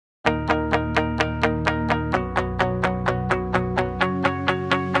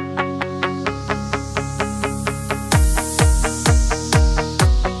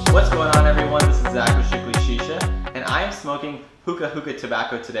Hookah-Hookah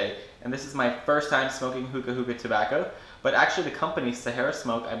tobacco today, and this is my first time smoking Hookah-Hookah tobacco, but actually the company, Sahara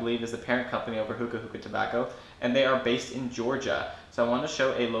Smoke, I believe is the parent company over Hookah-Hookah tobacco, and they are based in Georgia. So I wanted to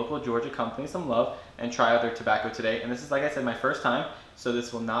show a local Georgia company some love and try out their tobacco today, and this is, like I said, my first time, so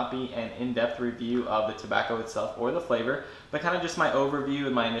this will not be an in-depth review of the tobacco itself or the flavor, but kind of just my overview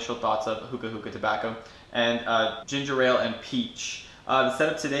and my initial thoughts of Hookah-Hookah tobacco and ginger ale and peach. The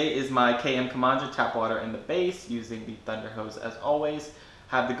setup today is my KM Kamanja tap water in the base using the Thunder hose as always.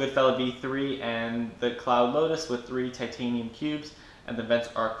 Have the Goodfella V3 and the Cloud Lotus with 3 titanium cubes, and the vents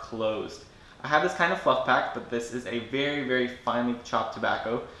are closed. I have this kind of fluff pack, but this is a very, very finely chopped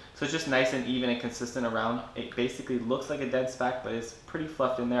tobacco. So it's just nice and even and consistent around. It basically looks like a dense pack, but it's pretty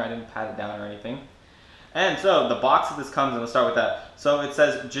fluffed in there. I didn't pat it down or anything. And so the box that this comes in, let's start with that. So it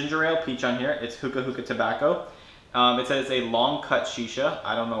says ginger ale peach on here. It's Hookah-Hookah tobacco. It says it's a long cut shisha.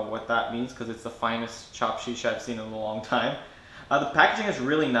 I don't know what that means because it's the finest chopped shisha I've seen in a long time. The packaging is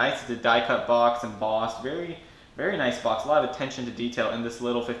really nice. It's a die cut box, embossed. Very, very nice box. A lot of attention to detail in this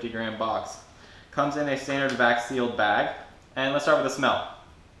little 50-gram box. Comes in a standard vac sealed bag. And let's start with the smell.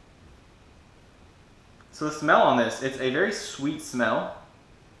 So the smell on this, it's a very sweet smell.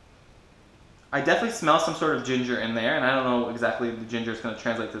 I definitely smell some sort of ginger in there, and I don't know exactly the ginger is going to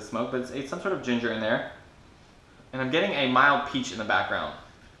translate to the smoke, but it's some sort of ginger in there. And I'm getting a mild peach in the background.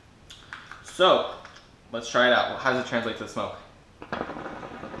 So, let's try it out. How does it translate to the smoke?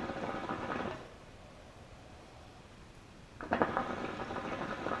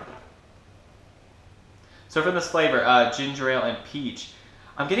 So for this flavor, ginger ale and peach,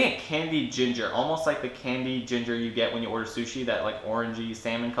 I'm getting a candied ginger, almost like the candied ginger you get when you order sushi, that like orangey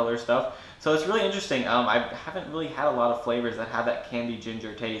salmon color stuff. So it's really interesting. I haven't really had a lot of flavors that have that candied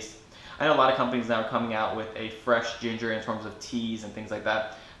ginger taste. I know a lot of companies now are coming out with a fresh ginger in terms of teas and things like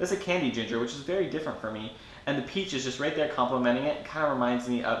that. This is a candied ginger, which is very different for me. And the peach is just right there complementing it. It kind of reminds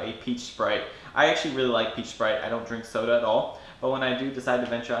me of a peach Sprite. I actually really like peach Sprite. I don't drink soda at all. But when I do decide to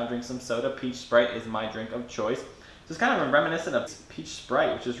venture out and drink some soda, peach Sprite is my drink of choice. So it's kind of reminiscent of peach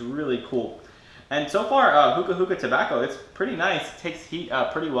Sprite, which is really cool. And so far, Hookah-Hookah tobacco, it's pretty nice. It takes heat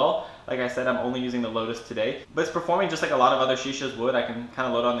pretty well. Like I said, I'm only using the Lotus today. But it's performing just like a lot of other shishas would. I can kind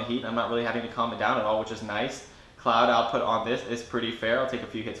of load on the heat. I'm not really having to calm it down at all, which is nice. Cloud output on this is pretty fair. I'll take a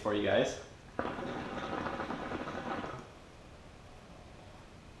few hits for you guys.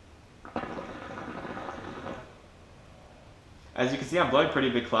 As you can see, I'm blowing pretty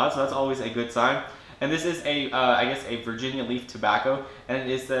big clouds, so that's always a good sign. And this is a, I guess, a Virginia leaf tobacco,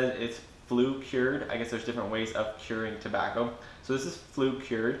 and it says it's flue cured. I guess there's different ways of curing tobacco. So this is flue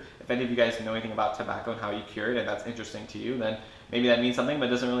cured. If any of you guys know anything about tobacco and how you cure it, and that's interesting to you, then maybe that means something, but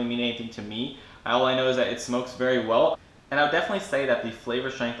it doesn't really mean anything to me. All I know is that it smokes very well. And I would definitely say that the flavor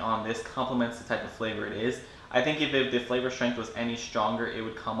strength on this complements the type of flavor it is. I think if the flavor strength was any stronger, it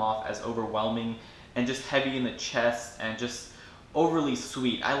would come off as overwhelming and just heavy in the chest and just overly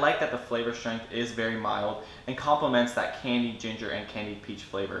sweet. I like that the flavor strength is very mild and complements that candied ginger and candied peach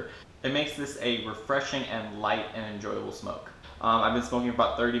flavor. It makes this a refreshing and light and enjoyable smoke. I've been smoking for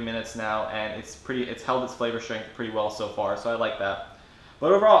about 30 minutes now, and it's held its flavor strength pretty well so far, so I like that.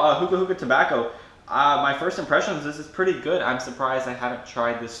 But overall, Hookah-Hookah tobacco, my first impressions, this is pretty good. I'm surprised I haven't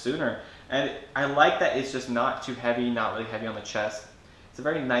tried this sooner. And I like that it's just not too heavy, not really heavy on the chest. It's a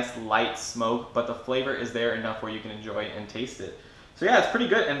very nice light smoke, but the flavor is there enough where you can enjoy it and taste it. So yeah, it's pretty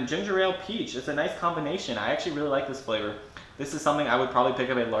good. And ginger ale peach, it's a nice combination. I actually really like this flavor. This is something I would probably pick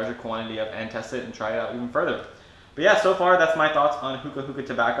up a larger quantity of and test it and try it out even further. But yeah, so far that's my thoughts on Hookah-Hookah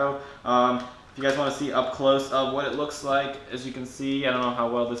tobacco. If you guys want to see up close of what it looks like, as you can see, I don't know how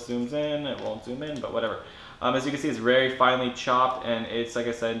well this zooms in. It won't zoom in, but whatever. As you can see, it's very finely chopped, and it's, like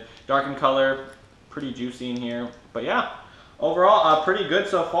I said, dark in color, pretty juicy in here. But yeah, overall, pretty good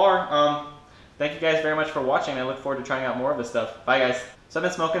so far. Thank you guys very much for watching. I look forward to trying out more of this stuff. Bye, guys. So I've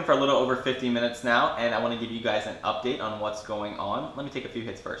been smoking for a little over 50 minutes now, and I want to give you guys an update on what's going on. Let me take a few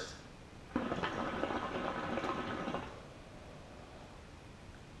hits first.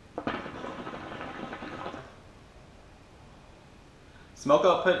 Smoke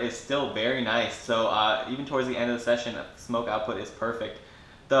output is still very nice, so even towards the end of the session, smoke output is perfect.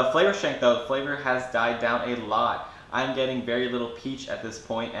 The flavor strength though, the flavor has died down a lot. I'm getting very little peach at this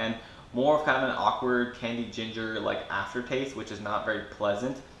point, and more of kind of an awkward candied ginger like aftertaste, which is not very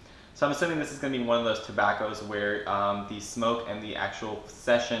pleasant. So I'm assuming this is going to be one of those tobaccos where the smoke and the actual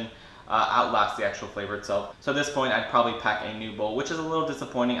session outlast the actual flavor itself. So at this point, I'd probably pack a new bowl, which is a little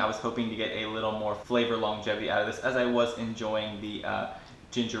disappointing. I was hoping to get a little more flavor longevity out of this, as I was enjoying the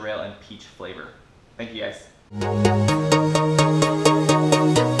ginger ale and peach flavor. Thank you guys.